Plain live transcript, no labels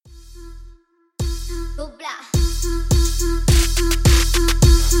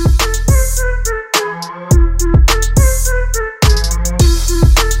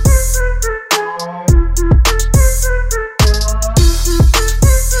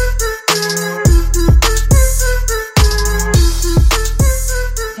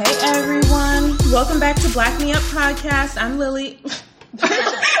Black Me Up podcast. I'm Lily.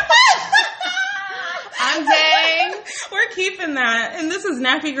 I'm Zay. We're keeping that. And this is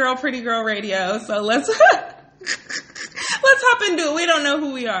Nappy Girl, Pretty Girl Radio. So let's hop into it. We don't know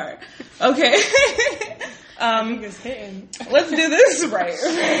who we are. Okay. I think it's hitting. Let's do this right.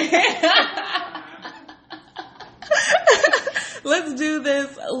 Let's do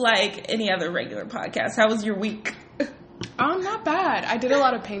this like any other regular podcast. How was your week? Not bad. I did a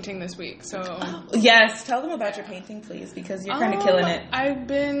lot of painting this week, so... Yes, tell them about your painting, please, because you're kind of killing it. I've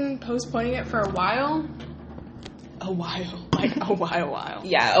been postponing it for a while. Like a while.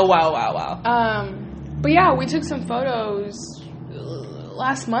 Yeah, a while. But yeah, we took some photos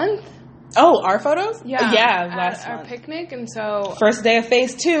last month. Oh, our photos? Yeah. Last month. Our picnic, and so... First day of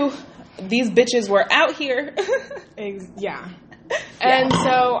phase 2. These bitches were out here. Yeah. And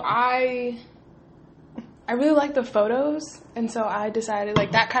so I really like the photos, and so I decided,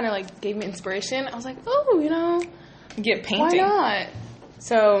 like, that kind of, like, gave me inspiration. I was like, oh, Get painting. why not?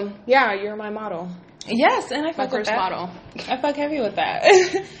 So, yeah, you're my model. Yes, and I fuck My with first that. model. I fuck heavy with that.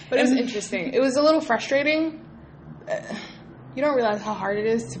 But it was interesting. It was a little frustrating. You don't realize how hard it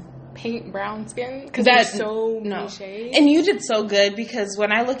is to paint brown skin because there's so many shades. And you did so good, because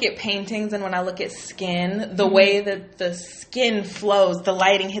when I look at paintings and when I look at skin, the way that the skin flows, the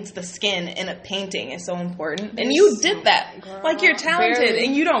lighting hits the skin in a painting is so important. And you did that. Girl, like, you're talented barely.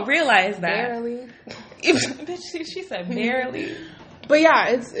 and you don't realize that. Barely. She said barely. But yeah,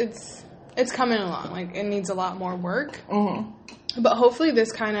 it's coming along. Like, it needs a lot more work. Mm-hmm. But hopefully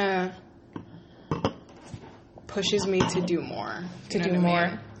this kind of pushes me to do more.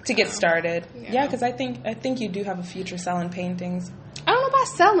 To get started. Yeah, because I think you do have a future selling paintings. I don't know about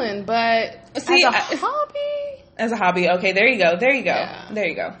selling, but See, as a hobby. As a hobby. Okay, there you go. Yeah. There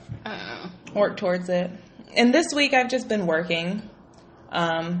you go. I don't know. Work towards it. And this week I've just been working.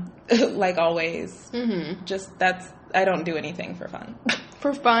 Like always. Mm-hmm. I don't do anything for fun.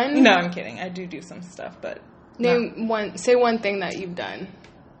 For fun? No, I'm kidding. I do some stuff, but... Say one thing that you've done.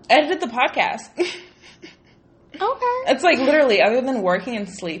 Edited the podcast. Okay. It's like literally, other than working and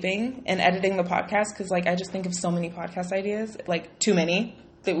sleeping and editing the podcast, because like I just think of so many podcast ideas, like too many,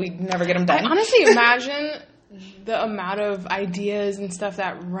 that we never get them done. I honestly imagine the amount of ideas and stuff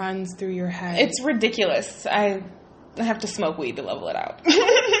that runs through your head. It's ridiculous. I have to smoke weed to level it out.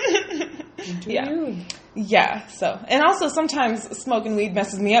 Yeah. So, and also sometimes smoking weed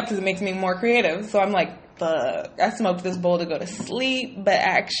messes me up because it makes me more creative. So I'm like, fuck, I smoked this bowl to go to sleep, but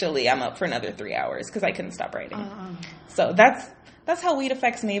actually I'm up for another 3 hours because I couldn't stop writing. So that's how weed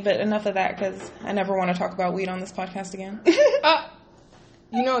affects me. But enough of that, because I never want to talk about weed on this podcast again.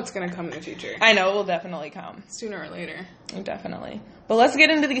 You know it's gonna come in the future. I know it will definitely come Sooner or later. Definitely. But let's get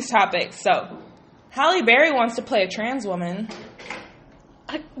into these topics. So, Halle Berry wants to play a trans woman.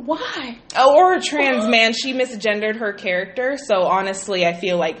 Why? Oh, or a trans man. She misgendered her character. So honestly, I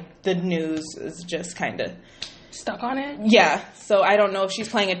feel like the news is just kind of Stuck on it? Yeah. So I don't know if she's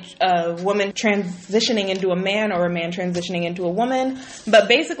playing a woman transitioning into a man or a man transitioning into a woman. But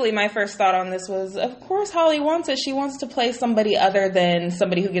basically, my first thought on this was, of course, Holly wants it. She wants to play somebody other than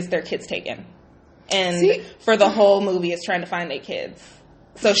somebody who gets their kids taken. And for the whole movie is trying to find their kids.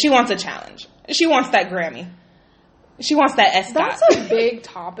 So she wants a challenge. She wants that Grammy. She wants that ESCOT. That's a big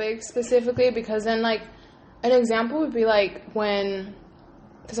topic specifically, because then, like, an example would be like when,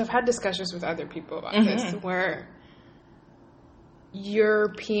 because I've had discussions with other people about this, where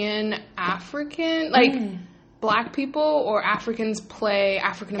European African, like, black people or Africans play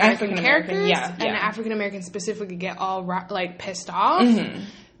African American characters, and African Americans specifically get all like pissed off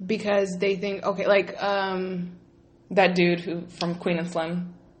because they think, okay, like that dude who from Queen and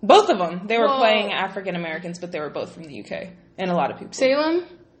Slim. Both of them. They were playing African Americans, but they were both from the UK. And a lot of people.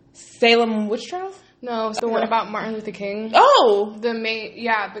 Salem witch trials? No, it's the one about Martin Luther King. Oh! The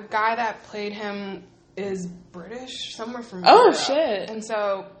guy that played him is British, somewhere from Europe. Oh, shit. And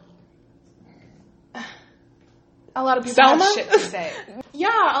so, a lot of people have shit to say.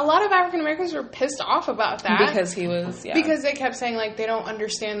 Yeah, a lot of African Americans were pissed off about that. Because he was, Because they kept saying, like, they don't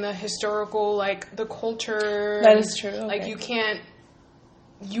understand the historical, like, the culture. That is true. Like,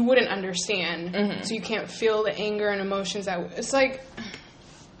 you wouldn't understand, so you can't feel the anger and emotions it's like...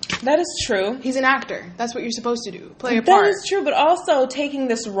 That is true. He's an actor. That's what you're supposed to do. Play a part. That is true, but also taking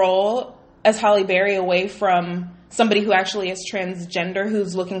this role as Halle Berry away from somebody who actually is transgender,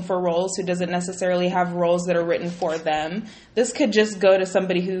 who's looking for roles, who doesn't necessarily have roles that are written for them. This could just go to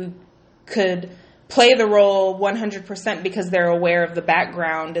somebody who could play the role 100% because they're aware of the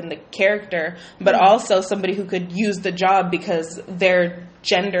background and the character, but also somebody who could use the job because their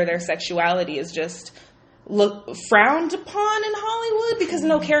gender, their sexuality is just frowned upon in Hollywood because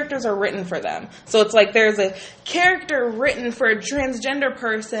no characters are written for them. So it's like there's a character written for a transgender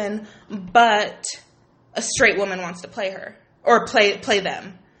person, but a straight woman wants to play her or play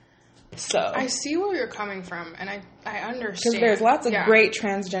them. So I see where you're coming from, and I understand. Because there's lots of great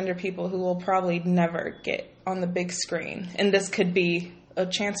transgender people who will probably never get on the big screen, and this could be a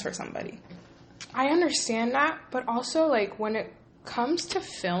chance for somebody. I understand that, but also, like, when it comes to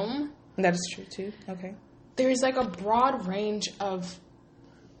film... That is true, too. Okay. There's, like, a broad range of,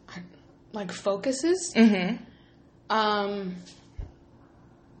 like, focuses. Mm-hmm. I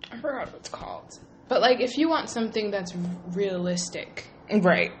forgot what it's called. But, like, if you want something that's realistic...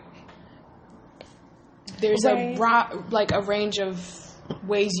 Right. There's a broad, like, a range of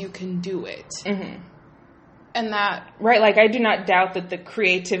ways you can do it. Mm-hmm. And that... Right, like, I do not doubt that the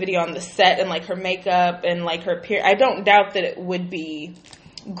creativity on the set and, like, her makeup and, like, her I don't doubt that it would be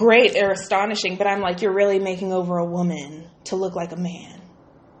great or astonishing, but I'm like, you're really making over a woman to look like a man.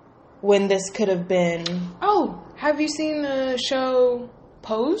 When this could have been... Oh, have you seen the show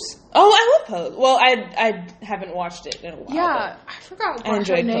Pose? Oh, I love Pose. Well, I haven't watched it in a while. Yeah, I forgot what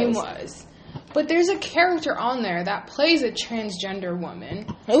her name was. But there's a character on there that plays a transgender woman.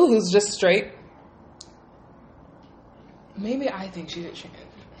 Oh, who's just straight? Maybe I think she's a trans.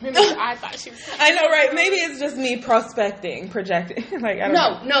 Maybe I thought she was. I know, right? Maybe it's just me projecting. Like, I don't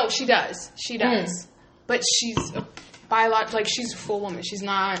know. No, she does. She does. But she's a like, she's a full woman. She's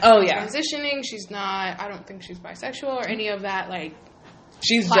not transitioning. She's not, I don't think she's bisexual or any of that, like.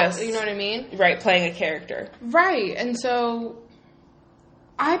 She's just. You know what I mean? Right, playing a character. Right. And so,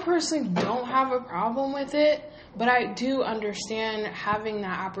 I personally don't have a problem with it. But I do understand having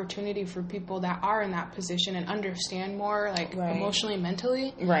that opportunity for people that are in that position and understand more, like, emotionally and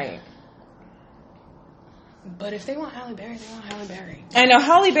mentally. Right. But if they want Halle Berry, they want Halle Berry. I know.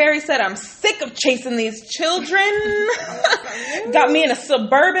 Halle Berry said, I'm sick of chasing these children. Got me in a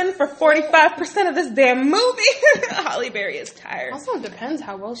Suburban for 45% of this damn movie. Halle Berry is tired. Also, it depends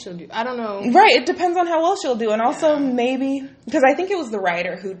how well she'll do. I don't know. Right. It depends on how well she'll do. And also maybe, because I think it was the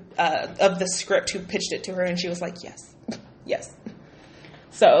writer who of the script who pitched it to her, and she was like, yes. Yes.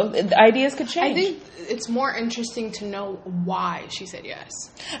 So, the ideas could change. I think it's more interesting to know why she said yes.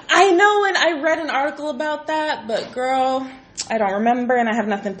 I know, and I read an article about that, but girl, I don't remember, and I have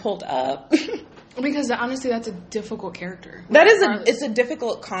nothing pulled up. Because honestly, that's a difficult character. That is it's a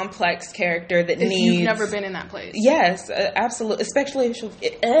difficult, complex character that needs... If you've never been in that place. Yes, absolutely. Especially if she'll...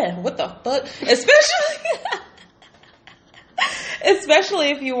 what the fuck?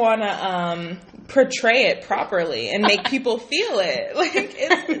 Especially if you want to portray it properly and make people feel it. Like,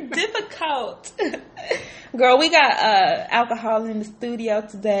 it's difficult. Girl, we got alcohol in the studio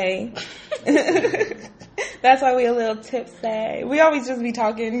today. That's why we a little tipsy. We always just be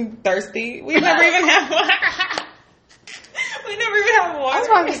talking thirsty. We never even have water. We never even have water. I was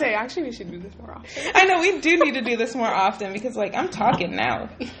about to say, actually, we should do this more often. I know, we do need to do this more often because, like, I'm talking now.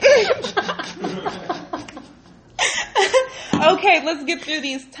 Okay, let's get through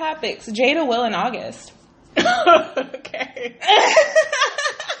these topics. Jada, Will, and August. Okay.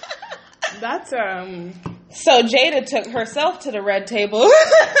 That's, So Jada took herself to the red table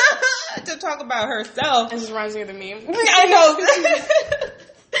to talk about herself. This reminds me of the meme. I know.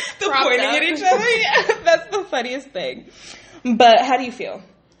 The pointing at each other. Yeah, that's the funniest thing. But how do you feel?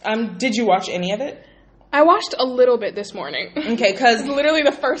 Did you watch any of it? I watched a little bit this morning. Okay, because... It's literally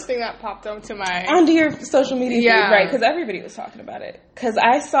the first thing that popped up to my... Onto your social media feed, right, because everybody was talking about it. Because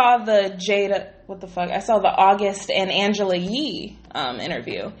I saw the Jada... What the fuck? I saw the August and Angela Yee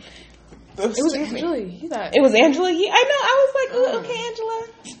interview. It was Angela Yee. It was Angela Yee? I know, I was like, ooh, okay, Angela.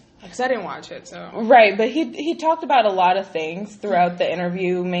 Because I didn't watch it, so... Right, but he talked about a lot of things throughout the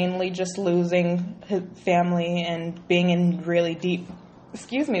interview, mainly just losing his family and being in really deep...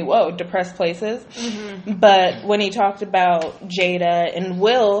 depressed places. Mm-hmm. But when he talked about Jada and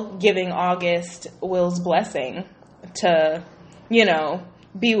Will giving August Will's blessing to,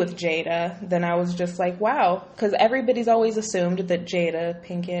 be with Jada, then I was just like, wow. Because everybody's always assumed that Jada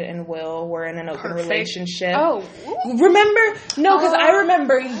Pinkett and Will were in an open relationship. Oh. Remember? No, because I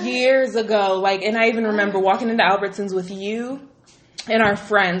remember years ago, and I even remember walking into Albertsons with you and our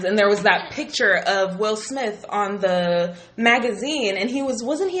friends, and there was that picture of Will Smith on the magazine, and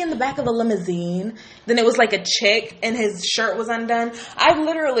wasn't he in the back of a limousine? Then it was like a chick, and his shirt was undone. I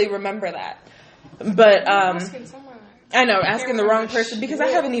literally remember that. But, I know, asking the wrong person, because I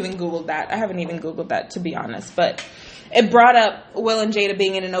haven't even Googled that, to be honest. But it brought up Will and Jada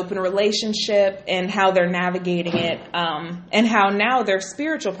being in an open relationship and how they're navigating it, and how now they're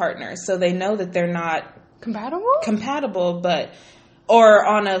spiritual partners, so they know that they're not compatible, but or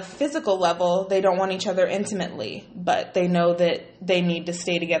on a physical level, they don't want each other intimately, but they know that they need to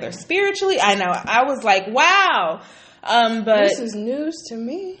stay together spiritually. I know. I was like, wow. But this is news to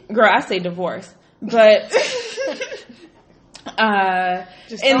me. Girl, I say divorce. But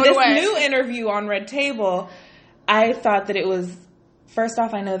in this new interview on Red Table, I thought that it was, first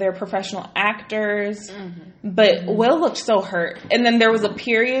off, I know they're professional actors, but Will looked so hurt. And then there was a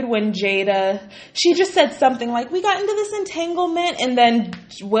period when she just said something like, we got into this entanglement, and then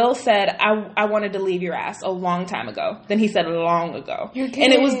Will said, I wanted to leave your ass a long time ago. Then he said long ago.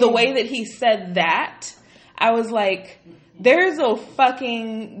 And it was the way that he said that, I was like, there's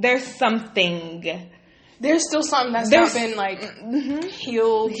something. There's still something that's not been, like,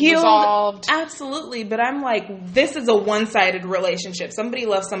 healed, resolved. Absolutely. But I'm like, this is a one-sided relationship. Somebody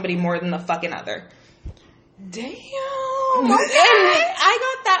loves somebody more than the fucking other. Damn. Okay. I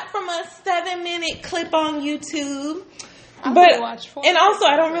got that from a 7-minute clip on YouTube. And also,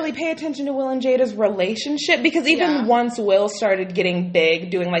 I don't really pay attention to Will and Jada's relationship, because even once Will started getting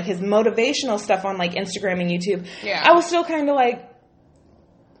big, doing, like, his motivational stuff on, like, Instagram and YouTube, I was still kind of like,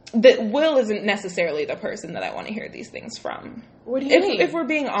 that Will isn't necessarily the person that I want to hear these things from. What do you mean? If we're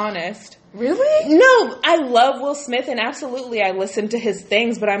being honest. Really? No, I love Will Smith, and absolutely I listen to his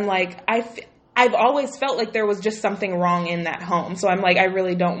things, but I'm like, I've always felt like there was just something wrong in that home. So I'm like, I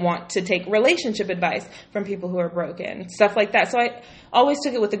really don't want to take relationship advice from people who are broken. Stuff like that. So I always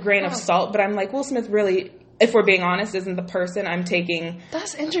took it with a grain of salt, but I'm like, Will Smith really, if we're being honest, isn't the person I'm taking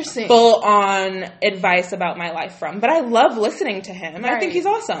That's interesting. full on advice about my life from. But I love listening to him. Right. I think he's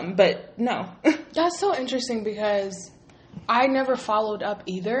awesome, but no. That's so interesting, because I never followed up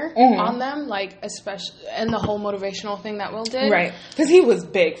either on them, like, especially, and the whole motivational thing that Will did. Right. Because he was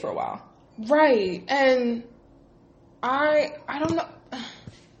big for a while. Right. And I don't know.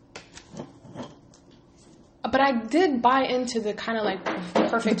 But I did buy into the kind of, like,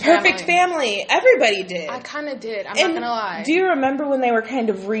 perfect family. Everybody did. I kind of did. I'm not going to lie. Do you remember when they were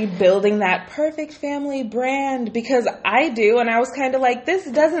kind of rebuilding that perfect family brand? Because I do, and I was kind of like, this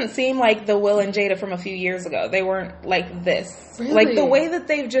doesn't seem like the Will and Jada from a few years ago. They weren't like this. Really? Like, the way that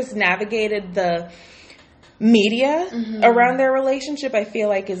they've just navigated the media around their relationship, I feel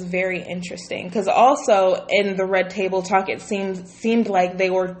like is very interesting. Because also, in the Red Table Talk, it seemed like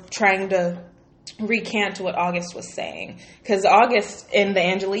they were trying to recant what August was saying, because August in the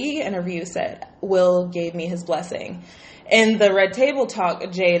Angela Yee interview said Will gave me his blessing. In the Red Table Talk,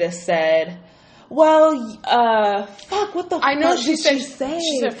 Jada said, well, what the I know fuck she did said, she say?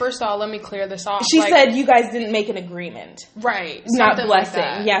 She said, first of all, let me clear this off. She said you guys didn't make an agreement. Right. Not blessing.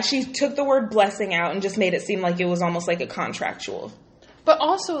 Like yeah, she took the word blessing out and just made it seem like it was almost like a contractual. But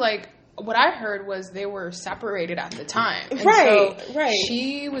also, like, what I heard was they were separated at the time. And right.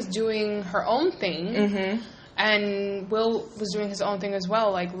 She was doing her own thing, and Will was doing his own thing as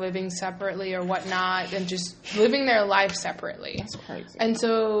well, like living separately or whatnot, and just living their life separately. That's crazy. And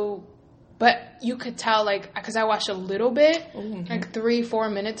so, but you could tell, like, because I watched a little bit, like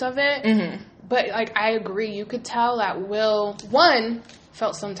 3-4 minutes of it, but, like, I agree, you could tell that Will, one,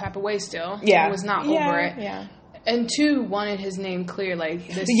 felt some type of way still. Yeah. He was not over it. Yeah. And two, wanted his name clear, like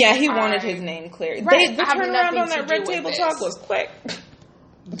this. Yeah, he wanted his name clear. Right. The turnaround on that Red Table Talk was quick.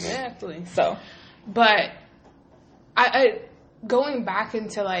 Exactly. So, but I going back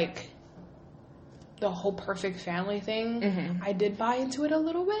into, like, the whole perfect family thing, I did buy into it a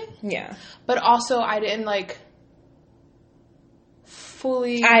little bit. Yeah. But also, I didn't, like,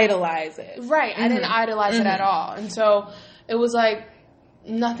 fully idolize it. Right. I didn't idolize it at all, and so it was like,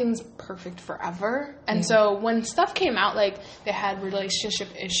 nothing's perfect forever. And so when stuff came out, like, they had relationship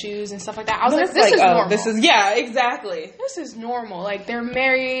issues and stuff like that, I was like, this is normal. Yeah, exactly. This is normal. Like, they're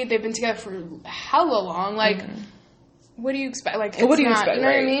married, they've been together for hella long. Like, what do you expect? Like, what do you expect? You know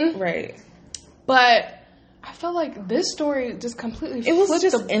what I mean? Right. But I felt like this story just completely flipped. It was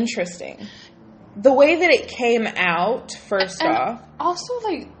just interesting. The way that it came out, first off. Also,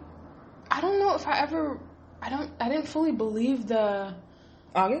 like, I don't know if I didn't fully believe the...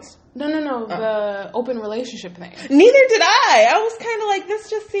 August? No. The open relationship thing. Neither did I. I was kind of like, this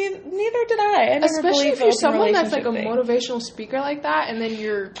just seemed... Neither did I. Especially if you're someone that's like a motivational speaker like that, and then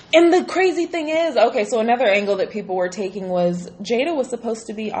you're... And the crazy thing is, okay, so another angle that people were taking was Jada was supposed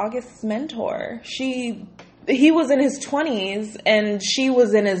to be August's mentor. He was in his 20s, and she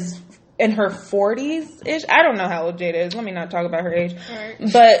was in her 40s-ish. I don't know how old Jada is. Let me not talk about her age. Right.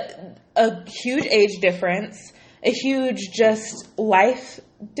 But a huge age difference. A huge just life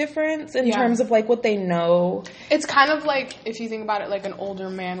difference in terms of, like, what they know. It's kind of like, if you think about it, like an older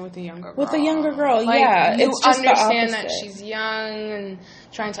man with a younger girl. With a younger girl, like, yeah. You it's just understand that she's young and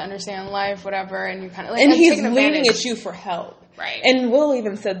trying to understand life, whatever, and you kind of like... And he's leaning at you for help. Right. And Will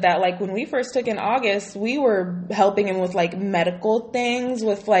even said that, like, when we first took in August, we were helping him with, like, medical things,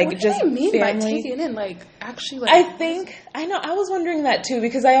 with, like, what just do you mean family. by taking in, like, actually, like... I know, I was wondering that, too,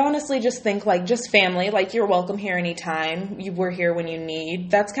 because I honestly just think, like, just family, like, you're welcome here anytime. We're here when you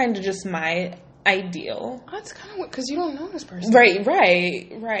need. That's kind of just my ideal. That's kind of weird, because you don't know this person.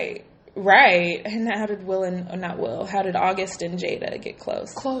 Right. And how did how did August and Jada get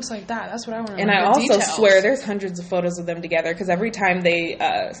close? Close like that. That's what I want to know. And I also swear there's hundreds of photos of them together, because every time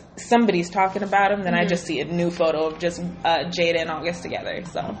somebody's talking about them, then I just see a new photo of just Jada and August together.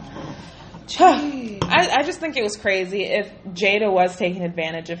 So I just think it was crazy. If Jada was taking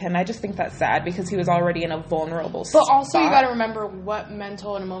advantage of him, I just think that's sad, because he was already in a vulnerable spot. But also you got to remember what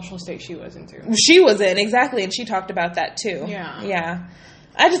mental and emotional state she was into. She was in, exactly, and she talked about that too. Yeah.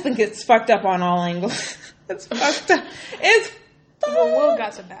 I just think it's fucked up on all angles. It's fucked up. Well, Will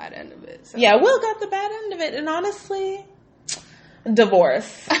got the bad end of it. So. Yeah, Will got the bad end of it. And honestly,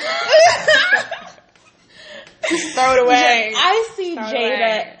 divorce. Just throw it away. I see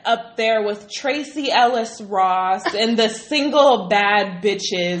Jada up there with Tracy Ellis Ross and the single bad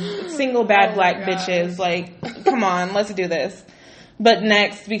black bitches. Like, come on, let's do this. But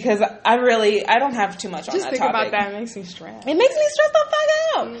next, because I don't have too much on that topic. Just think about that. It makes me stressed. It makes me stressed the fuck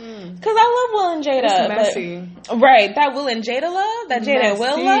out. Because I love Will and Jada. It's messy. Right. That Will and Jada love. That Jada and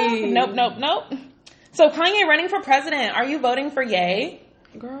Will love. Nope. So Kanye running for president. Are you voting for Ye?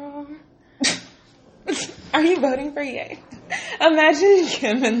 Girl. Are you voting for Ye? Imagine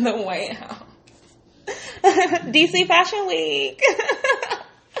Kim in the White House. DC Fashion Week.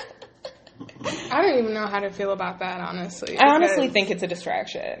 I don't even know how to feel about that, honestly. I honestly think it's a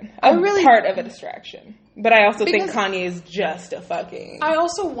distraction. Part of a distraction. But I also think Kanye is just a fucking... I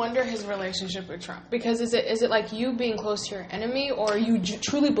also wonder his relationship with Trump. Because is it like you being close to your enemy, or you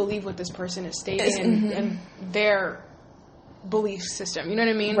truly believe what this person is stating and their belief system? You know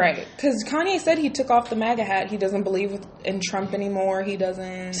what I mean? Right. Because Kanye said he took off the MAGA hat. He doesn't believe in Trump anymore. He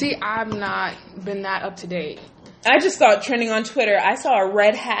doesn't... See, I've not been that up to date. I just saw it trending on Twitter. I saw a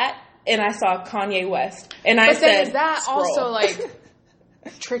red hat. And I saw Kanye West. And I said, is that scroll. Also like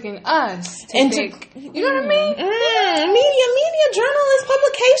tricking us to think, you know what I mean? Media, journalist,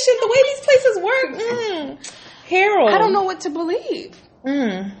 publication, the way these places work. Harold. I don't know what to believe.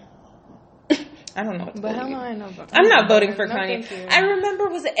 I don't know what to believe. But hell I know about I'm not voting for Kanye. Thank you. I remember,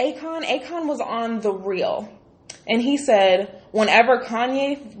 was it Akon? Akon was on The Real. And he said, whenever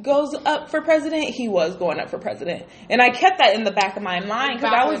Kanye goes up for president, he was going up for president. And I kept that in the back of my mind,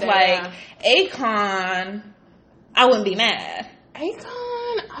 because I was like, Akon, I wouldn't be mad.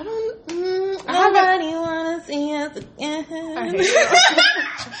 Akon, I don't... Nobody wanna see us again. I hate you.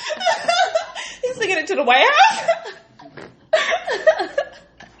 He's singing it to the White House.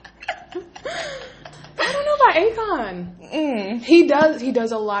 I don't know about Akon. He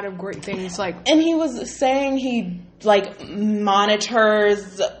does a lot of great things, like, and he was saying he like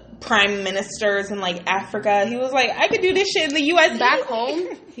monitors prime ministers in like Africa. He was like, I could do this shit in the U.S. Back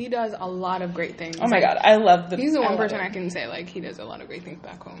home, he does a lot of great things. Oh my god, I love he's the one person I can say like he does a lot of great things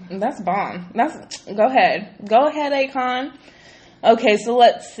back home. That's bomb. Go ahead, Akon. Okay, so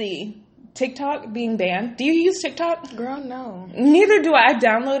let's see. TikTok being banned. Do you use TikTok? Girl, no. Neither do I. I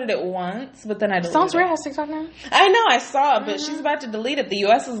downloaded it once, but then I deleted Sounds Rare has TikTok now? I know, I saw it, but she's about to delete it. The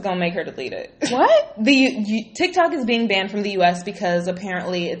U.S. is going to make her delete it. What? TikTok is being banned from the U.S. because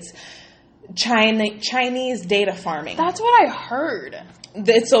apparently it's Chinese data farming. That's what I heard.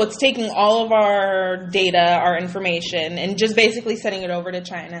 So it's taking all of our data, our information, and just basically sending it over to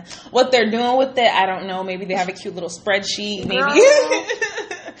China. What they're doing with it, I don't know. Maybe they have a cute little spreadsheet. Maybe.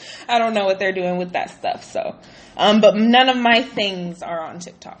 I don't know what they're doing with that stuff. So, but none of my things are on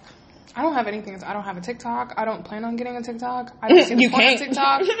TikTok. I don't have anything. I don't have a TikTok. I don't plan on getting a TikTok. I don't see the point of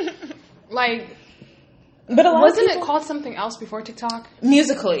TikTok. Like, but wasn't it called something else before TikTok?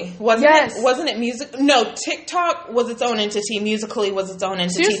 Musical.ly, wasn't it? Wasn't it music? No, TikTok was its own entity. Musical.ly was its own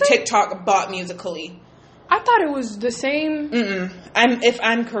entity. Seriously? TikTok bought Musical.ly. I thought it was the same. If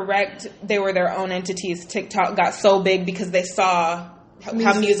I'm correct, they were their own entities. TikTok got so big because they saw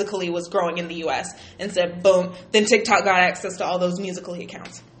how Musical.ly was growing in the U.S. and said, boom. Then TikTok got access to all those Musical.ly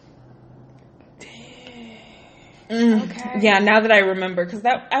accounts. Okay. Yeah, now that I remember, because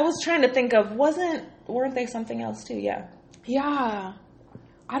I was trying to think of, weren't they something else too? Yeah. Yeah.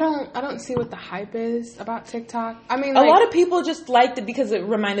 I don't see what the hype is about TikTok. I mean, a lot of people just liked it because it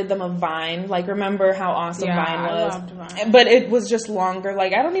reminded them of Vine. Like, remember how awesome Vine was? I loved Vine. But it was just longer.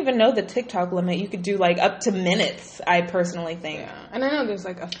 Like, I don't even know the TikTok limit. You could do like up to minutes, I personally think. Yeah. And I know there's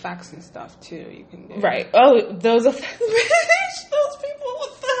like effects and stuff too you can do. Right. Oh, those effects. Those people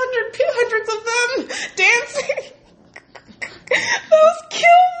with hundreds of them dancing. Those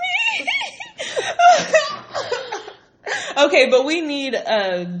kill me. Okay, but we need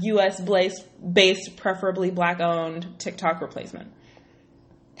a US-based, preferably Black-owned TikTok replacement.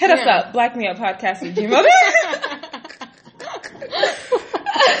 Hit us up, blackmeuppodcast@gmail.com.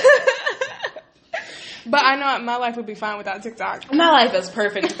 But I know my life would be fine without TikTok. My life is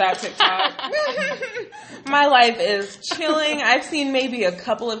perfect without TikTok. My life is chilling. I've seen maybe a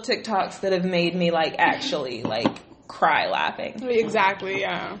couple of TikToks that have made me actually cry laughing. Exactly,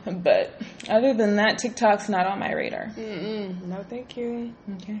 yeah. But other than that, TikTok's not on my radar. No, thank you.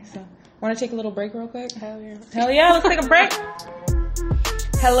 Okay, so want to take a little break real quick? Hell yeah. Hell yeah, let's take a break.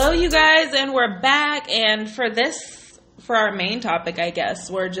 Hello, you guys, and we're back. And for our main topic, I guess,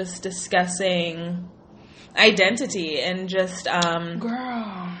 we're just discussing identity and just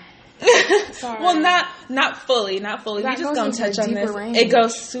girl. Well, not fully. We just gonna touch on this. Range. It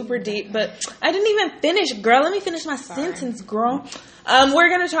goes super deep, but I didn't even finish, girl. Let me finish my sentence, girl. We're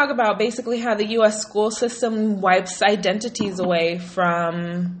gonna talk about basically how the U.S. school system wipes identities away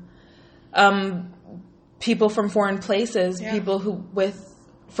from people from foreign places, people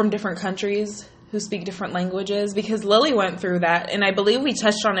from different countries who speak different languages, because Lily went through that, and I believe we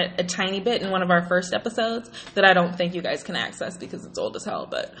touched on it a tiny bit in one of our first episodes that I don't think you guys can access because it's old as hell,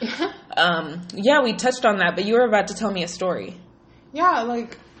 but we touched on that, but you were about to tell me a story. Yeah,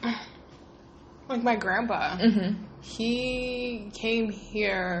 like my grandpa, he came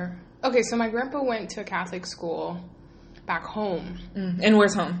here. Okay, so my grandpa went to a Catholic school back home. And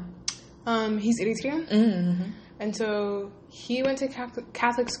where's home? He's Eritrean. And so he went to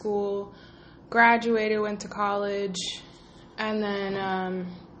Catholic school, graduated, went to college, and then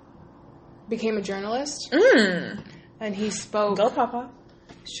became a journalist. And he spoke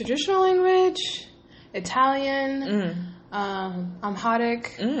traditional language, Italian,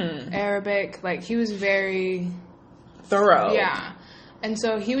 Amharic, Arabic. He was very thorough. Yeah. And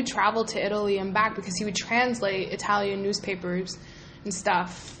so he would travel to Italy and back because he would translate Italian newspapers and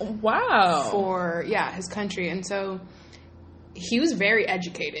stuff. Wow. For his country. And so he was very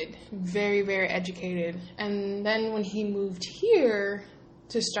educated, very, very educated. And then when he moved here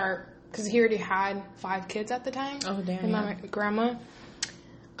to start, because he already had 5 kids at the time. Oh, damn. And my grandma.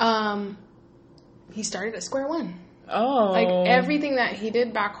 He started at square one. Oh. Everything that he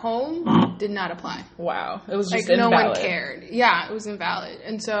did back home did not apply. Wow. It was just invalid. No one cared. Yeah, it was invalid.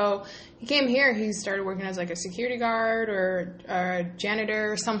 And so he came here, he started working as a security guard or a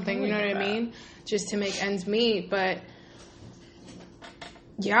janitor or something, you know what I mean? Just to make ends meet. But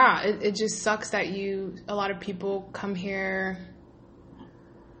yeah, it just sucks that a lot of people come here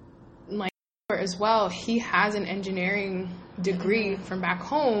as well. He has an engineering degree from back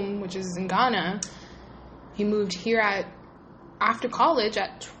home, which is in Ghana. He moved here after college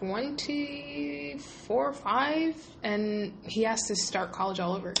at 24 or 5, and he has to start college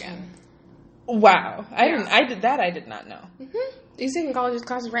all over again. Wow. I did not know. He's taking college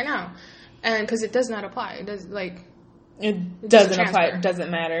classes right now. And because it does not apply. It does, it doesn't apply. It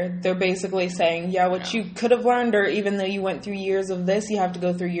doesn't matter. They're basically saying, what you could have learned, or even though you went through years of this, you have to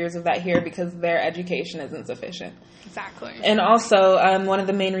go through years of that here because their education isn't sufficient. Exactly. And also, one of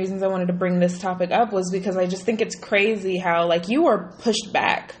the main reasons I wanted to bring this topic up was because I just think it's crazy how, you were pushed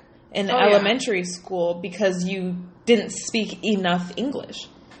back in elementary school because you didn't speak enough English.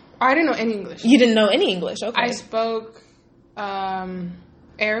 I didn't know any English. You didn't know any English? Okay. I spoke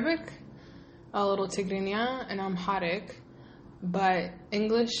Arabic, a little Tigrinya, and Amharic, but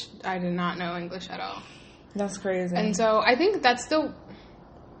English, I did not know English at all. That's crazy. And so I think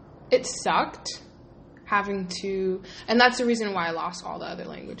it sucked having to, and that's the reason why I lost all the other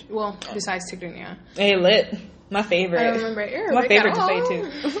language. Well, besides Tigrinya. Hey, lit. My favorite. I don't remember Arabic. My favorite to say too.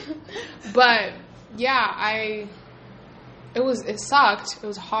 But yeah, it sucked. It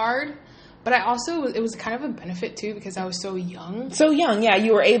was hard. But it was kind of a benefit, too, because I was so young. So young, yeah.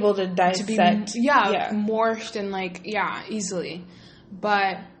 You were able to dissect. Morphed and, easily.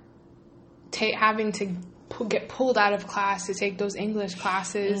 But having to get pulled out of class to take those English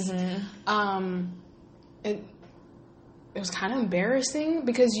classes, it was kind of embarrassing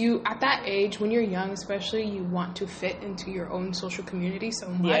because at that age, when you're young especially, you want to fit into your own social community so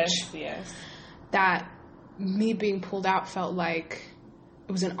much. Yes. That me being pulled out felt like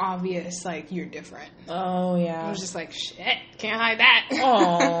it was an obvious, you're different. Oh, yeah. I was just shit, can't hide that.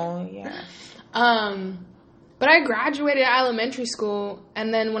 Oh, yeah. But I graduated elementary school,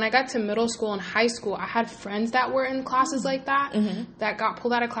 and then when I got to middle school and high school, I had friends that were in classes like that, that got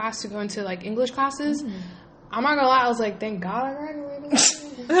pulled out of class to go into, English classes. I'm not gonna lie, I was like, thank God I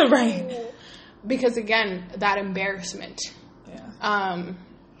graduated. Right. Because, again, that embarrassment. Yeah.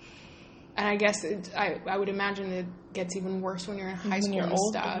 And I guess I would imagine it gets even worse when you're in high school and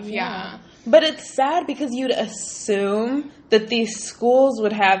stuff. Yeah. But it's sad because you'd assume that these schools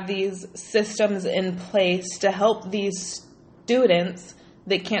would have these systems in place to help these students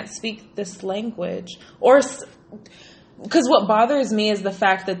that can't speak this language. Or because what bothers me is the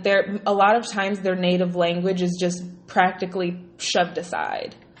fact that a lot of times their native language is just practically shoved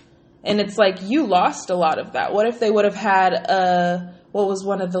aside. And it's like, you lost a lot of that. What if they would have had what was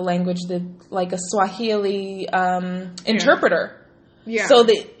one of the language, like a Swahili interpreter? Yeah. So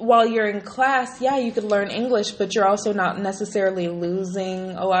that while you're in class, you could learn English, but you're also not necessarily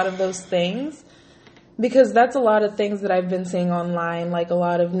losing a lot of those things. Because that's a lot of things that I've been seeing online. Like, a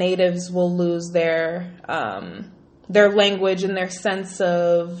lot of natives will lose their language and their sense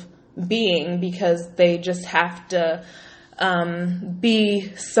of being because they just have to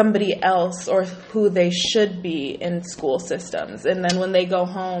be somebody else or who they should be in school systems. And then when they go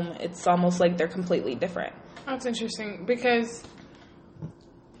home, it's almost like they're completely different. That's interesting because,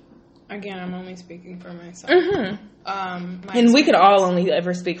 again, I'm only speaking for myself. Mm-hmm. And we could all only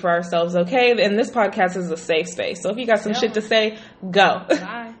ever speak for ourselves, okay? And this podcast is a safe space. So if you got some shit to say, go.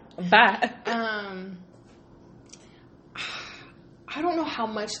 Bye. Bye. I don't know how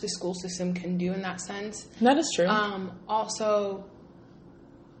much the school system can do in that sense. That is true. Also,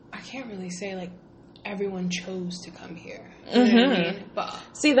 I can't really say, like, everyone chose to come here. You know what I mean? But,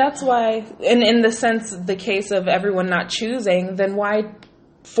 see, that's why, in the sense, the case of everyone not choosing, then why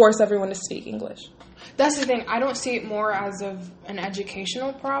force everyone to speak English? That's the thing. I don't see it more as of an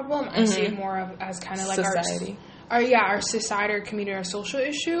educational problem. I see it more as kind of like society. Our society, our community, our social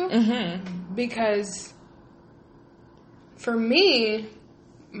issue. Mm-hmm. Because for me,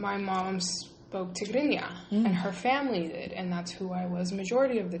 my mom spoke Tigrinya, and her family did, and that's who I was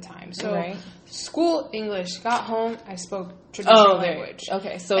majority of the time. So school English, got home, I spoke traditional language.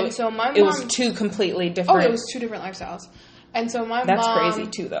 Okay, so my mom, it was two completely different. Oh, it was two different lifestyles. And so that's crazy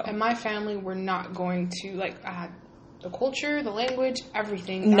too, though. And my family were not going to, like, I had the culture, the language,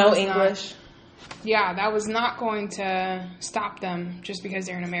 everything. No English. That was not going to stop them just because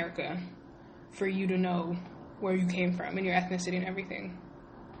they're in America for you to know where you came from and your ethnicity and everything.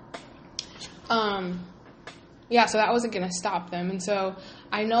 So that wasn't going to stop them. And so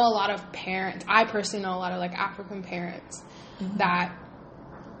I know a lot of parents, I personally know a lot of, like, African parents that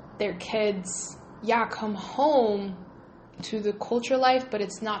their kids, come home to the culture life, but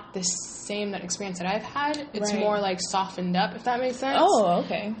it's not the same that experience that I've had. It's more like softened up, if that makes sense. Oh,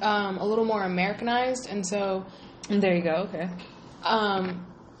 okay. A little more Americanized, and so there you go. Okay.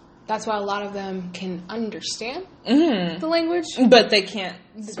 That's why a lot of them can understand the language, but they can't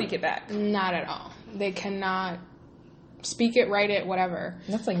speak it back. Not at all. They cannot speak it, write it, whatever.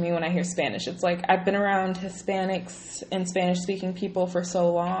 That's like me when I hear Spanish. It's like I've been around Hispanics and Spanish-speaking people for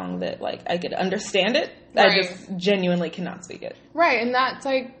so long that, like, I could understand it. I just genuinely cannot speak it. Right, and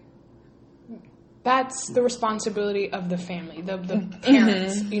that's the responsibility of the family, the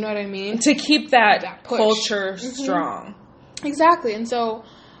parents. You know what I mean? To keep that culture strong. Exactly, and so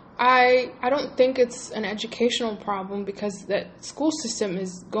I don't think it's an educational problem because the school system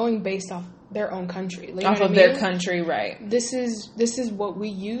is going based off their own country. Like, off of their country, right. This is what we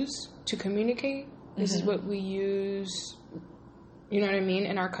use to communicate. This is what we use, you know what I mean,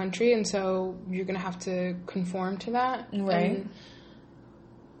 in our country. And so you're going to have to conform to that. Right. And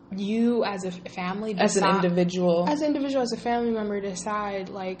you as a family decide, as an individual, as a family member, decide,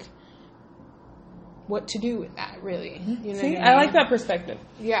 like, what to do with that, really. You know See, what I mean? I like that perspective.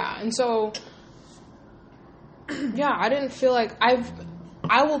 Yeah. And so, I didn't feel like I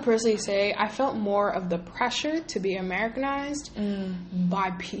will personally say I felt more of the pressure to be Americanized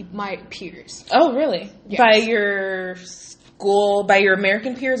by my peers. Oh, really? Yes. By your school, by your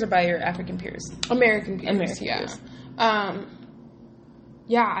American peers or by your African peers? American peers, peers. I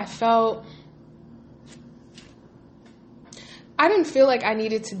felt... I didn't feel like I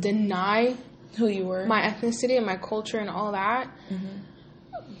needed to deny who you were, my ethnicity and my culture and all that.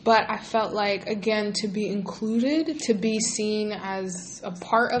 But I felt like, again, to be included, to be seen as a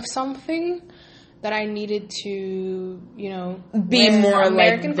part of something, that I needed to, be more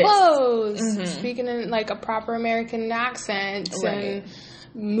American like clothes, speaking in, like, a proper American accent, and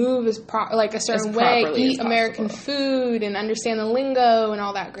move as a certain way, eat American food, and understand the lingo and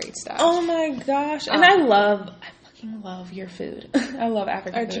all that great stuff. Oh my gosh! And I fucking love your food. I love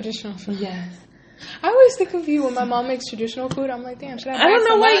African food. Our traditional food. Yes. I always think of you when my mom makes traditional food. I'm like, damn, should I buy don't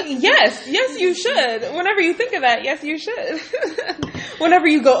know why. Up? Yes, you should. Whenever you think of that, yes, you should. Whenever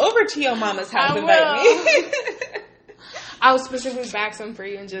you go over to your mama's house, invite me. I'll specifically bag some for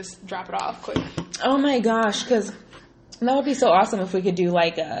you and just drop it off quick. Oh my gosh, because That would be so awesome if we could do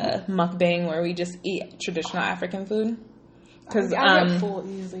like a mukbang where we just eat traditional African food. Because I get full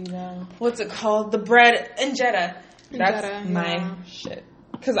easily now. What's it called? The bread injera. That's my shit.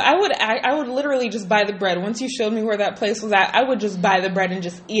 Because I would literally just buy the bread. Once you showed me where that place was at, I would just buy the bread and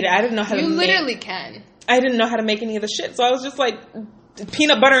just eat it. I didn't know how to make. You literally can. I didn't know how to make any of the shit, so I was just like,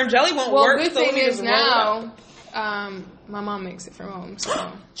 peanut butter and jelly won't work. Well, good thing is now, my mom makes it from home,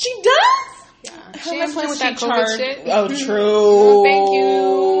 so. She does? Yeah. She ain't playing with that COVID shit. Oh, true. Thank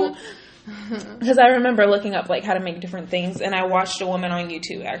you. Because I remember looking up like how to make different things, and I watched a woman on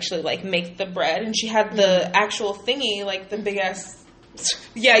YouTube actually like make the bread, and she had the actual thingy, like the big ass.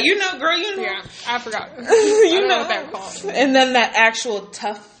 Yeah, you know, girl, you know. Yeah, I forgot. You I don't know what they're called. And then that actual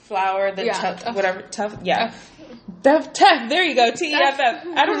tough flour, the tough, whatever, tough, yeah. Tough, there you go, T-E-F-F.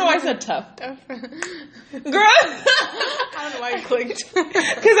 I don't know why I said tough. Girl. I don't know why you clicked.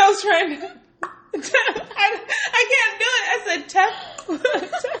 Because I was trying to. I can't do it. I said tough.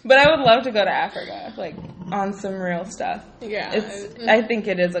 But I would love to go to Africa, like, on some real stuff. Yeah. I think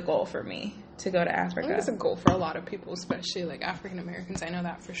it is a goal for me to go to Africa. I think it's a goal for a lot of people, especially, like, African Americans. I know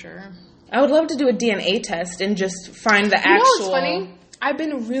that for sure. I would love to do a DNA test and just find the actual... You know what's funny? I've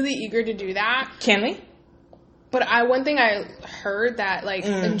been really eager to do that. Can we? But one thing I heard that, like,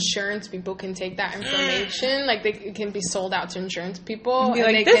 insurance people can take that information. Like, it can be sold out to insurance people. Be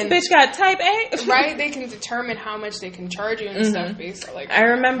like, this bitch got type A. Right? They can determine how much they can charge you and stuff based on, like... I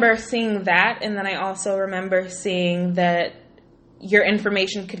remember seeing that, and then I also remember seeing that your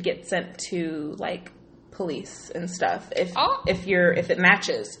information could get sent to, like, police and stuff if it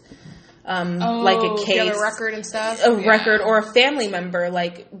matches. Like a case. You have a record and stuff? Record or a family member,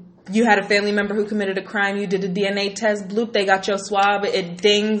 like... You had a family member who committed a crime. You did a DNA test. Bloop, they got your swab. It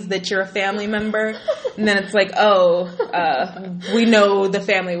dings that you're a family member. And then it's like, we know the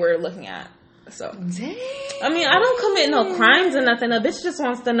family we're looking at. So, dang. I mean, I don't commit no crimes or nothing. A bitch just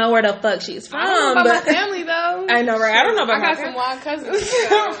wants to know where the fuck she's from. I don't know about my family, though. I know, right? I don't know about I got some wild cousins.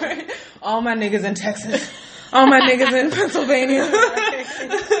 So. Right. All my niggas in Texas. All my niggas in Pennsylvania.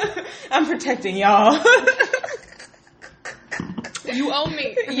 I'm protecting y'all. You owe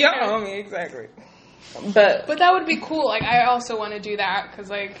me. You owe me, exactly. But that would be cool. Like, I also want to do that because,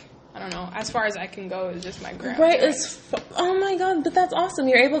 like, I don't know. As far as I can go is just my grandparents. Right. Oh, my God. But that's awesome.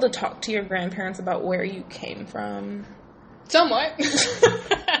 You're able to talk to your grandparents about where you came from. Somewhat.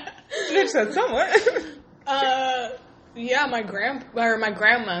 Bitch said somewhat. Yeah, my grandma,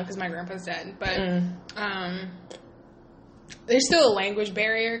 because my grandpa's dead. But there's still a language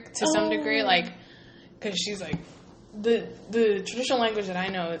barrier to some degree. Like, because she's, like... The traditional language that I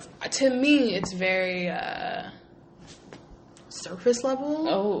know is, to me, it's very surface level.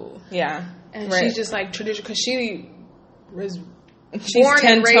 Oh, yeah. And she's just like traditional, because she was born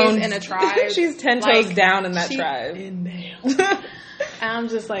and raised in a tribe. She's 10 toes down in that tribe. In there. And I'm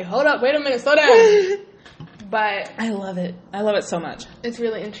just like, hold up, wait a minute, slow down. But I love it. I love it so much. It's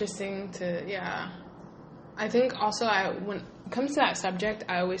really interesting I think also when it comes to that subject,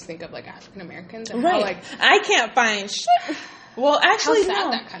 I always think of like African Americans and how like I can't find shit. Well, actually,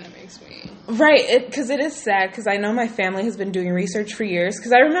 how sad that kind of makes me. Right, because it is sad. Because I know my family has been doing research for years.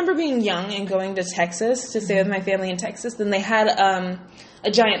 Because I remember being young and going to Texas to stay with my family in Texas. Then they had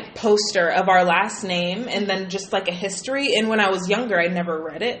a giant poster of our last name and then just like a history. And when I was younger, I never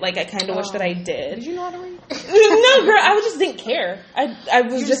read it. Like I kind of wish that I did. Did you know how to read? No, girl, I just didn't care. I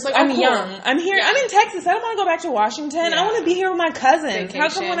was just like, I'm young. I'm here. Yeah. I'm in Texas. I don't want to go back to Washington. Yeah. I want to be here with my cousins. Vacation. How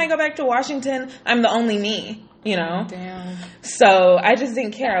come when I go back to Washington, I'm the only me? You know? Damn. So I just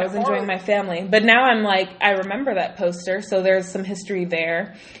didn't care. I was enjoying my family. But now I'm like, I remember that poster, so there's some history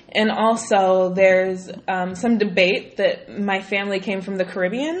there. And also there's some debate that my family came from the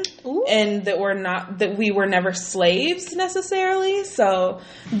Caribbean. Ooh. And that we were never slaves necessarily. So,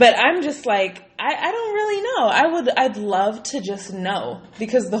 but I'm just like, I don't really know. I'd love to just know,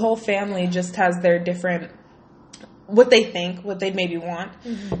 because the whole family just has their different, what they think, what they maybe want.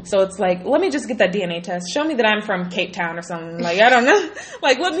 Mm-hmm. So it's like, let me just get that DNA test. Show me that I'm from Cape Town or something. Like, I don't know.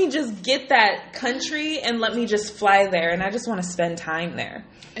 Like, let me just get that country and let me just fly there. And I just want to spend time there.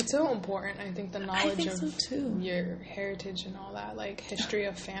 It's so important, I think, the knowledge of your heritage and all that, like history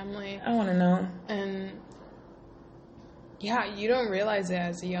of family. I want to know. And yeah, you don't realize it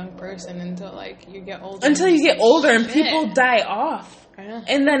as a young person until like you get older. Until you get older and people die off.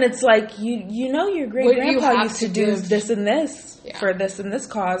 And then it's like, you know your great-grandpa used to do this and this for this and this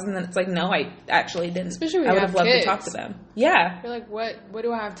cause. And then it's like, no, I actually didn't. Especially when I would have loved to talk to them. Yeah. You're like, what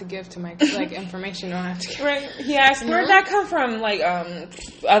do I have to give to my kids? Like, information do I have to give? Right. He asked, where'd that come from? Like,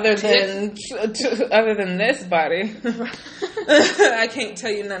 other than this body. I can't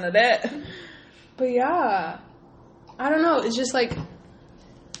tell you none of that. But yeah. I don't know. It's just like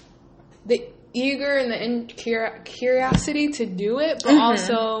the eager and the curiosity to do it, but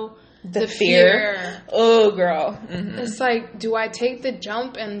also the fear. Oh, girl. It's like, do I take the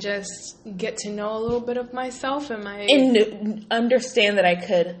jump and just get to know a little bit of myself? And understand that I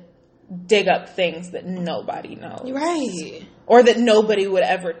could dig up things that nobody knows. Right. Or that nobody would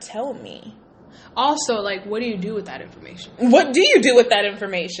ever tell me. Also, like, what do you do with that information? What do you do with that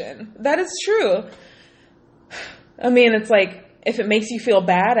information? That is true. I mean, it's like, if it makes you feel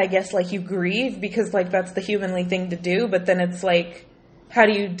bad, I guess, like, you grieve because, like, that's the humanly thing to do. But then it's like, how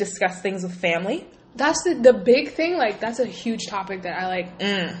do you discuss things with family? That's the big thing. Like, that's a huge topic that I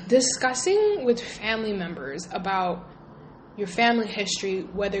like. Discussing with family members about your family history,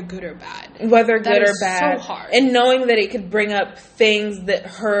 whether good or bad. Whether good or bad. So hard. And knowing that it could bring up things that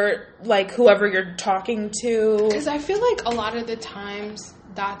hurt, like, whoever you're talking to. Because I feel like a lot of the times,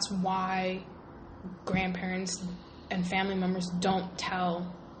 that's why grandparents and family members don't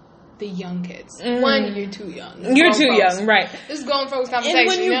tell the young kids. One, you're too young. You're too young, right. This is grown folks conversation. And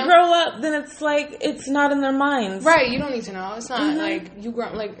when you grow up, then it's like, it's not in their minds. Right, you don't need to know. It's not like, you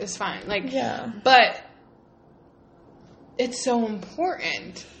grow, like, it's fine. Like, yeah. But it's so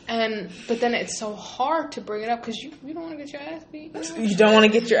important. But then it's so hard to bring it up because you don't want to get your ass beat. You don't want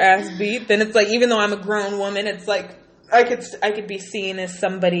to get your ass beat. Then it's like, even though I'm a grown woman, it's like, I could be seen as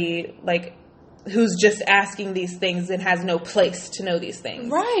somebody, like, who's just asking these things and has no place to know these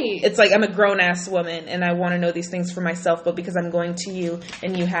things. Right. It's like, I'm a grown-ass woman and I want to know these things for myself, but because I'm going to you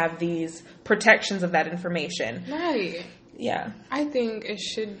and you have these protections of that information. Right. Yeah. I think it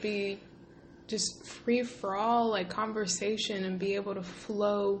should be just free for all, like, conversation and be able to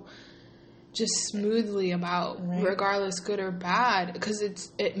flow just smoothly about regardless good or bad, because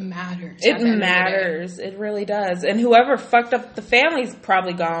it matters. It matters. It really does. And whoever fucked up the family's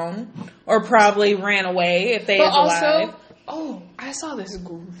probably gone or probably ran away if they is alive. Also, I saw this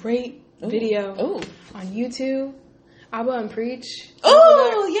great video on YouTube. Abba and Preach.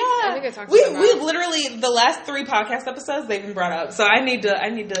 Oh yeah, I think I talked about we literally the last 3 podcast episodes they've been brought up. So I need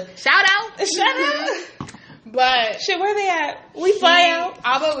to shout out. But shit, where they at? We fly out.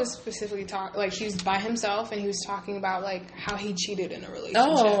 Abba was specifically he was by himself and he was talking about like how he cheated in a relationship.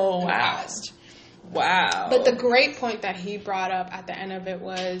 Oh wow, wow. But the great point that he brought up at the end of it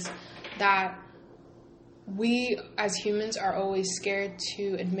was that we as humans are always scared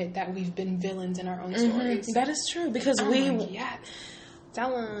to admit that we've been villains in our own stories. That is true because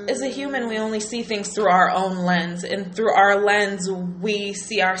as a human, we only see things through our own lens. And through our lens, we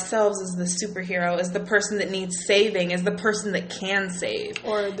see ourselves as the superhero, as the person that needs saving, as the person that can save.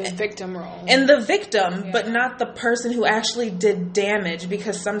 Or the victim role. And the victim, but not the person who actually did damage,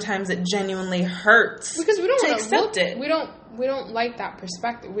 because sometimes it genuinely hurts. Because we don't to accept it. We don't like that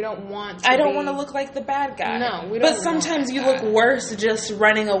perspective. We don't want I don't want to look like the bad guy. No, we don't. But sometimes you look worse just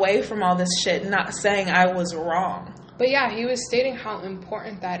running away from all this shit, not saying I was wrong. But yeah, he was stating how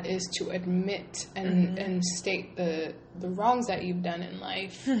important that is to admit and state the wrongs that you've done in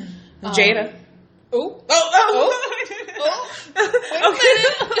life. Jada. Oh.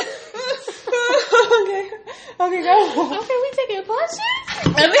 Okay, go. Okay, we taking a plunge.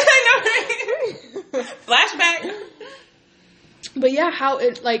 I know, right? Flashback. But yeah,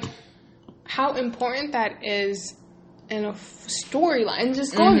 how important that is in a storyline. And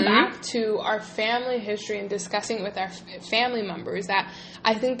just going back to our family history and discussing with our family members, that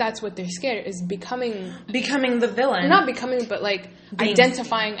I think that's what they're scared is becoming the villain. Not becoming, but like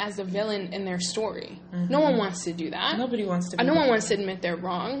identifying as the villain in their story. No one wants to do that. Nobody wants to. No one wants to admit their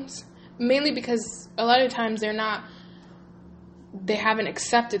wrongs, mainly because a lot of times they haven't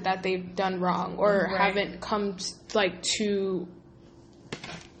accepted that they've done wrong or haven't come to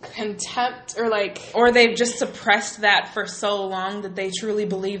contempt or they've just suppressed that for so long that they truly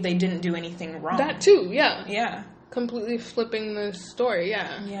believe they didn't do anything wrong. That too, yeah, completely flipping the story,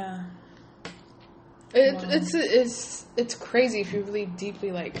 yeah. It's crazy if you really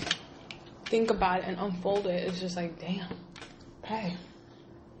deeply think about it and unfold it. It's just like, damn, okay.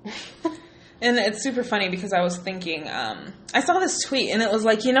 And it's super funny because I was thinking, I saw this tweet and it was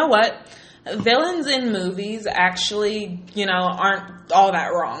like, you know what? Villains in movies actually, aren't all that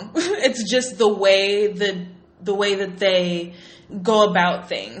wrong. It's just the way that they go about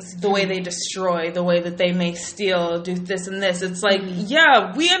things, the way they destroy, the way that they may steal, do this and this. It's like,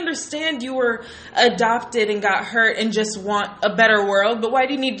 yeah, we understand you were adopted and got hurt and just want a better world, but why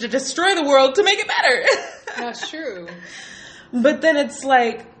do you need to destroy the world to make it better? That's true. But then it's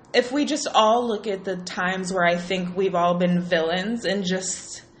like, if we just all look at the times where I think we've all been villains and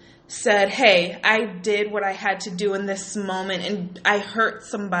just said, hey, I did what I had to do in this moment and I hurt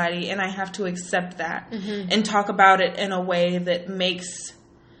somebody and I have to accept that and talk about it in a way that makes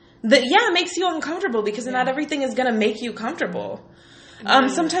you uncomfortable, because not everything is going to make you comfortable.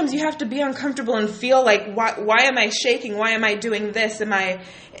 Sometimes you have to be uncomfortable and feel like, why am I shaking? Why am I doing this? Am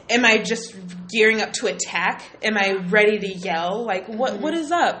I just gearing up to attack? Am I ready to yell? Like, what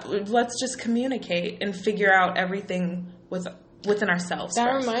is up? Let's just communicate and figure out everything within ourselves.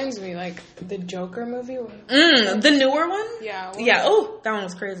 That reminds me, like, the Joker movie. The newer one? Yeah. Yeah. Oh, that one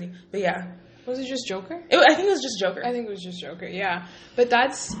was crazy. But yeah. Was it just Joker? I think it was just Joker. I think it was just Joker, yeah. But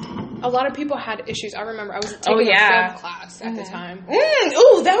a lot of people had issues. I remember I was taking a film class at the time.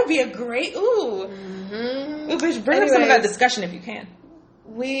 Ooh, that would be a great, bitch, bring up some of that discussion if you can.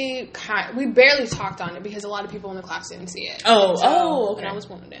 We barely talked on it because a lot of people in the class didn't see it. Okay. And I was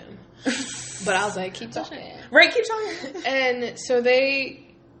one of them. But I was like, keep talking. Right, keep talking. And so they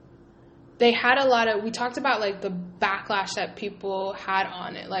had a lot of, we talked about, like, the backlash that people had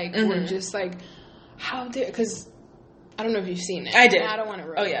on it. Like, we're just like, how did, because I don't know if you've seen it. I did. I don't want to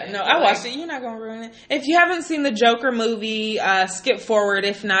ruin it. Oh, yeah. No, I watched it. You're not going to ruin it. If you haven't seen the Joker movie, skip forward.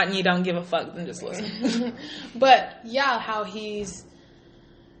 If not, and you don't give a fuck, then just listen. But, yeah, how he's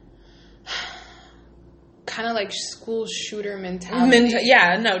kind of like school shooter mentality.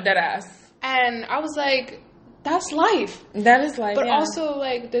 Dead ass. And I was like, that's life. That is life. But also,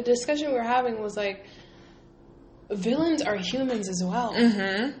 like, the discussion we were having was like, villains are humans as well.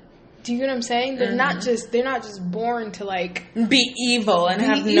 Mm-hmm. Do you get what I'm saying? They're not just born to, like, be evil and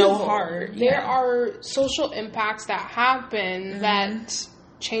have no heart. There are social impacts that happen that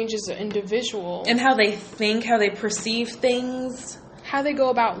changes the individual and how they think, how they perceive things, how they go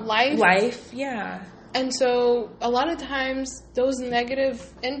about life. And so, a lot of times, those negative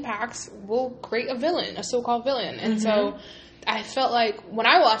impacts will create a villain, a so-called villain. And so, I felt like, when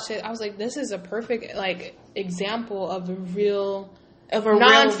I watched it, I was like, this is a perfect, like, example of a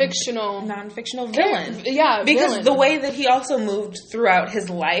non-fictional villain. Yeah, because villain. The way that he also moved throughout his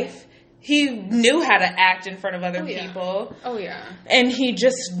life, he knew how to act in front of other people. Oh, yeah. And he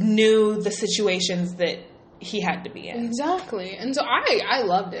just knew the situations that he had to be in. Exactly. And so I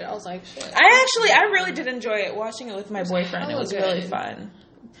loved it. I was like, shit. I really did enjoy it. Watching it with my boyfriend. It was really fun.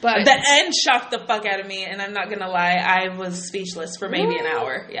 But the end shocked the fuck out of me, and I'm not gonna lie, I was speechless for maybe an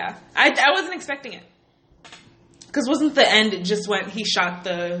hour. Yeah. I wasn't expecting it. Because wasn't the end, it just went, he shot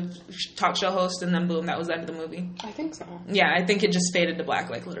the talk show host, and then boom, that was the end of the movie? I think so. Yeah, I think it just faded to black,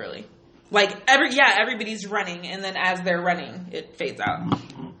 like, literally. Like, everybody's running, and then as they're running, it fades out.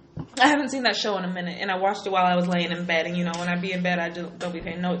 I haven't seen that show in a minute, and I watched it while I was laying in bed, and, you know, when I be in bed, I just don't be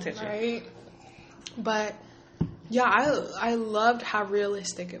paying no attention. Right. But, yeah, I loved how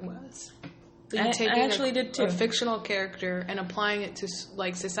realistic it was. I actually did too. A fictional character and applying it to,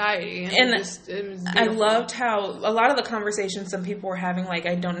 like, society. And I loved how a lot of the conversations some people were having, like,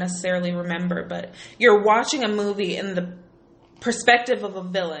 I don't necessarily remember, but you're watching a movie in the perspective of a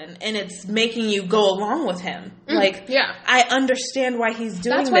villain, and it's making you go along with him. Like, I understand why he's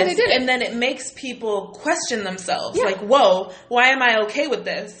doing this. Why they did it. And then it makes people question themselves. Yeah. Like, whoa, why am I okay with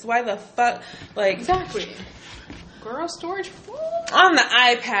this? Why the fuck? Like, exactly. Girl, storage on the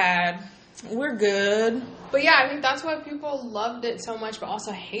iPad. We're good. But yeah, I think that's why people loved it so much, but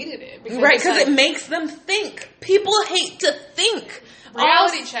also hated it. Because it makes them think. People hate to think.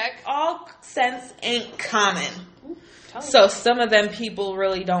 Reality check. All sense ain't common. So some of them people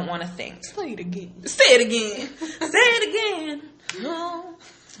really don't want to think. Say it again. Say it again. Say it again. No.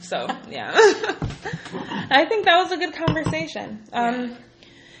 So, yeah. I think that was a good conversation.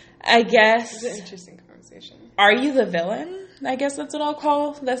 I guess. It was an interesting conversation. Are you the villain? I guess that's what I'll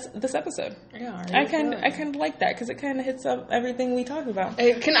call this episode. Yeah, I kind of like that because it kind of hits up everything we talk about.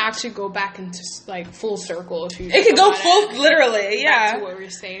 It can actually go back into like full circle if you. It could go full, literally, back to what we were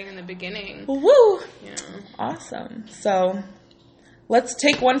saying in the beginning. Woo! Yeah. Awesome. So let's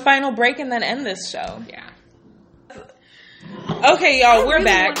take one final break and then end this show. Yeah. Okay, y'all, we're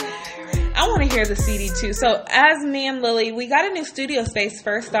back. I want to hear the CD too. So as me and Lily, we got a new studio space.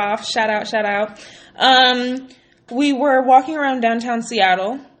 First off, shout out. We were walking around downtown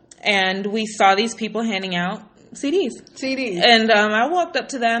Seattle, and we saw these people handing out CDs. And I walked up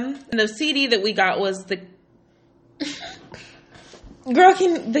to them, and the CD that we got was the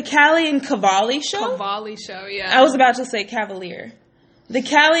Callie and Cavalli show? Cavalli show, yeah. I was about to say Cavalier. The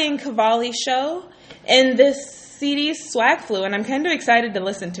Callie and Cavalli show, and this CD, Swag Flu, and I'm kind of excited to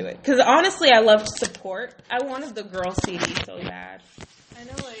listen to it. Because honestly, I loved Support. I wanted the girl CD so bad. I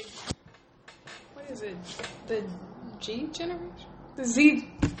know, like... Is it the G generation? The Z?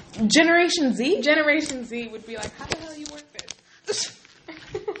 Generation Z? Generation Z would be like, how the hell you work this?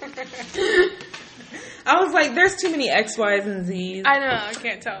 I was like, there's too many X, Y's, and Z's. I know, I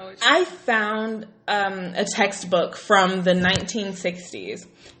can't tell. I found a textbook from the 1960s,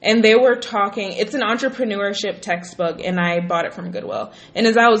 and they were talking, it's an entrepreneurship textbook, and I bought it from Goodwill. And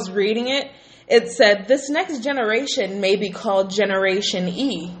as I was reading it, it said, this next generation may be called Generation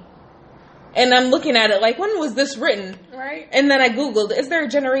E. And I'm looking at it like, when was this written? Right. And then I Googled, is there a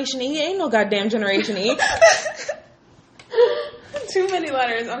Generation E? Ain't no goddamn Generation E. Too many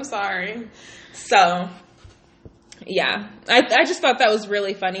letters, I'm sorry. So, yeah. I just thought that was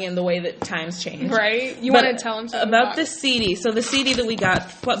really funny in the way that times change. Right? You want to tell them something about the CD. So the CD that we got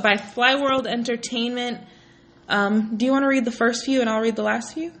by Flyworld Entertainment. Do you want to read the first few and I'll read the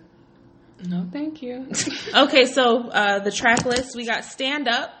last few? No, thank you. Okay, so the track list, we got Stand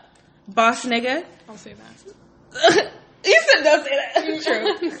Up, Boss Nigga. I'll say that. You said don't say that. True.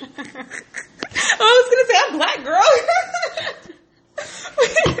 I was going to say, I'm black, girl.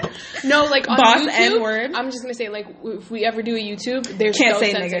 No, like on Boss YouTube, N-word. I'm just gonna say, like, if we ever do a YouTube, there's can't so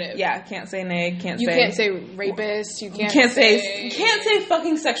say sensitive. nigga. Yeah, can't say nig. You can't say rapist. You can't say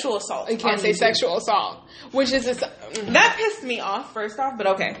fucking sexual assault. You can't say sexual assault, which is that pissed me off. First off, but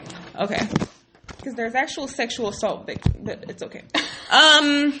okay, because there's actual sexual assault, but it's okay.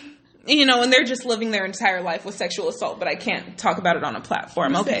 You know, and they're just living their entire life with sexual assault, but I can't talk about it on a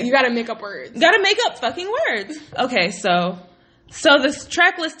platform. Okay, you gotta make up words. Gotta make up fucking words. Okay, so this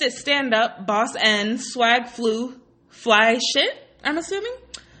track list is Stand Up, Boss N, Swag Flu, Fly Shit, I'm assuming,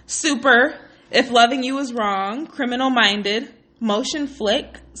 Super, If Loving You Is Wrong, Criminal Minded, Motion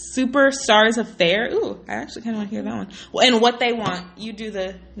Flick, Superstars Affair. Ooh, I actually kind of want to hear that one. And What They Want. You do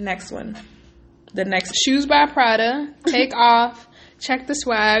the next one. The next. Shoes by Prada, Take Off, Check the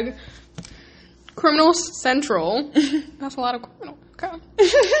Swag, Criminal Central. That's a lot of criminal. Okay.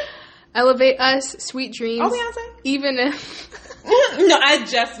 Elevate Us, Sweet Dreams. Oh, Beyonce. Even If. No, I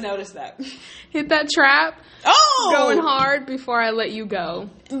just noticed that. Hit That Trap. Oh! Going Hard, Before I Let You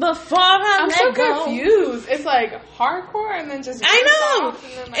Go. Before I Let I'm so Go. confused. It's like hardcore and then just. I know. Soft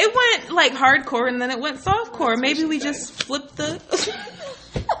and then, like, it went like hardcore and then it went softcore. Maybe we just flipped the.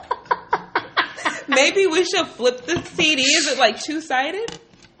 Maybe we should flip the CD. Is it like two-sided?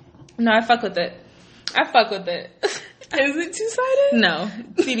 No, I fuck with it. Is it two-sided? No,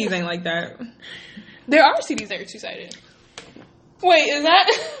 CDs ain't like that. There are CDs that are two-sided. Wait, is that?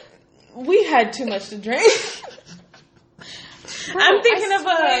 We had too much to drink. Bro, I'm thinking of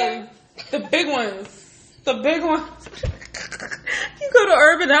the big ones. The big ones. You go to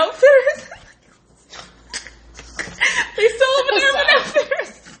Urban Outfitters. They still live in Urban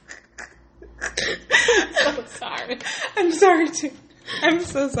Outfitters. I'm so sorry. I'm sorry too. I'm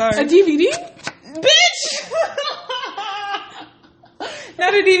so sorry. A DVD? Bitch!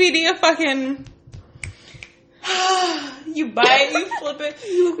 Not a DVD, a fucking... You buy it, you flip it.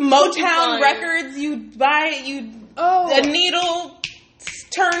 Motown Records, you buy it, a needle,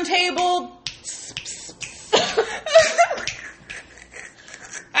 turntable.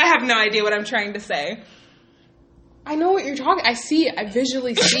 I have no idea what I'm trying to say. I know what you're talking. I see it. I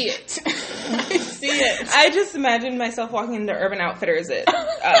visually see it. I see it. I just imagine myself walking into Urban Outfitters at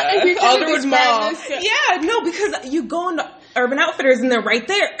Alderwood Mall. Yeah, no, because you go into Urban Outfitters and they're right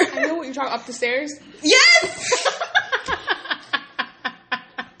there. I know what you're talking. Up the stairs. Yes.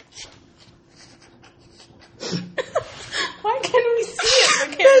 Why can't we see it? I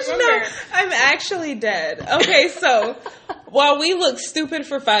can't remember. No, I'm actually dead. Okay, so while we look stupid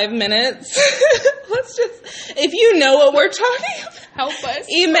for 5 minutes, let's just, if you know what we're talking about, help us.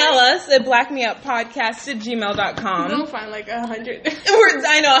 Email us at blackmeupodcast@gmail.com. We'll find like 100.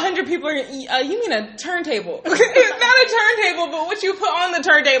 I know 100 people are. You mean a turntable? Not a turntable, but what you put on the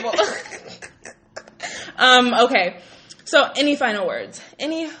turntable. Okay. So, any final words?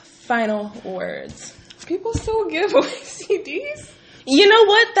 People still give away CDs? You know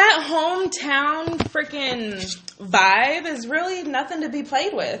what? That hometown freaking vibe is really nothing to be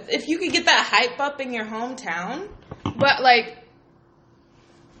played with. If you could get that hype up in your hometown. But, like,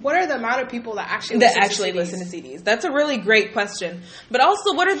 what are the amount of people that actually listen to CDs? That's a really great question. But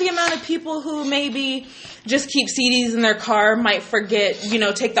also, what are the amount of people who maybe just keep CDs in their car, might forget,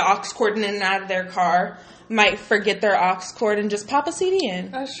 take the aux cord in and out of their car, might forget their aux cord and just pop a CD in.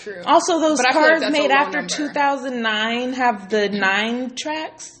 That's true. Also, those cars made after 2009 have the 9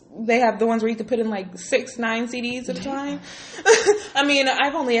 tracks. They have the ones where you could put in like 9 CDs at a time. I mean,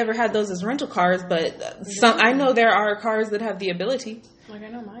 I've only ever had those as rental cars, but I know there are cars that have the ability. Like, I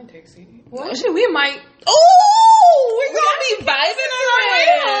know mine takes CD. Well, actually, we might. Oh, we're going to be vibing on our way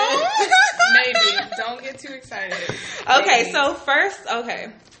home. Maybe. Don't get too excited. Okay, so first,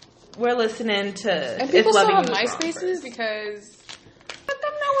 we're listening to and people still have MySpaces because let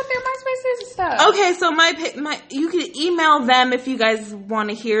them know what their stuff. Okay, so you can email them if you guys want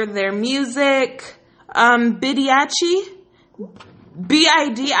to hear their music. Bidiatchi,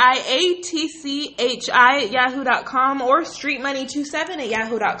 BIDIATCHI at yahoo.com or streetmoney27 at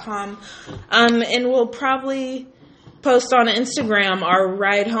yahoo.com. And we'll probably post on Instagram our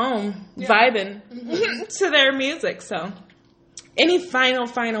ride home, vibing to their music. So, any final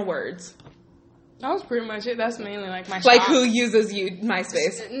words? That was pretty much it. That's mainly like my like shop. Who uses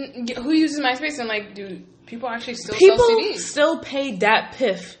MySpace? Who uses MySpace? And like, do people actually still sell CDs? People still pay Dat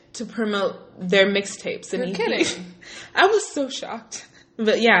Piff to promote their mixtapes. You're kidding. I was so shocked.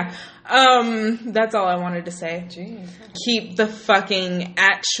 But yeah, that's all I wanted to say. Jeez. Keep the fucking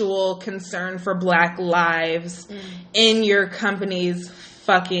actual concern for Black lives in your company's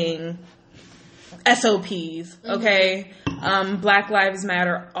fucking SOPs, okay? Black Lives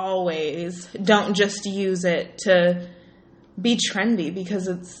Matter always. Don't just use it to be trendy because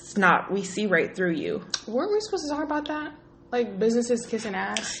it's not. We see right through you. Weren't we supposed to talk about that? Like businesses kissing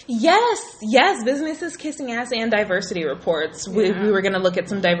ass? Yes, businesses kissing ass and diversity reports. We were going to look at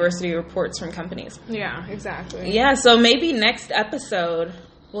some diversity reports from companies. Yeah, exactly. Yeah, so maybe next episode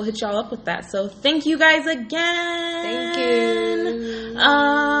we'll hit y'all up with that. So thank you guys again. Thank you.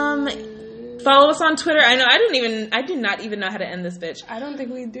 Follow us on Twitter. I know I do not even know how to end this bitch. I don't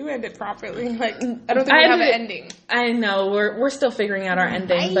think we do end it properly. Like I don't think we have an ending. I know we're still figuring out our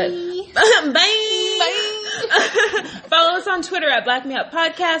ending. Bye. But bye. Follow us on Twitter at Black Me Up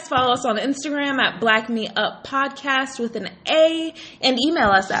Podcast. Follow us on Instagram at Black Me Up Podcast with an A, and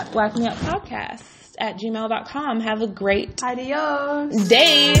email us at blackmeuppodcast@gmail.com. Have a great adios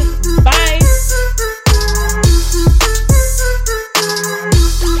day. Bye.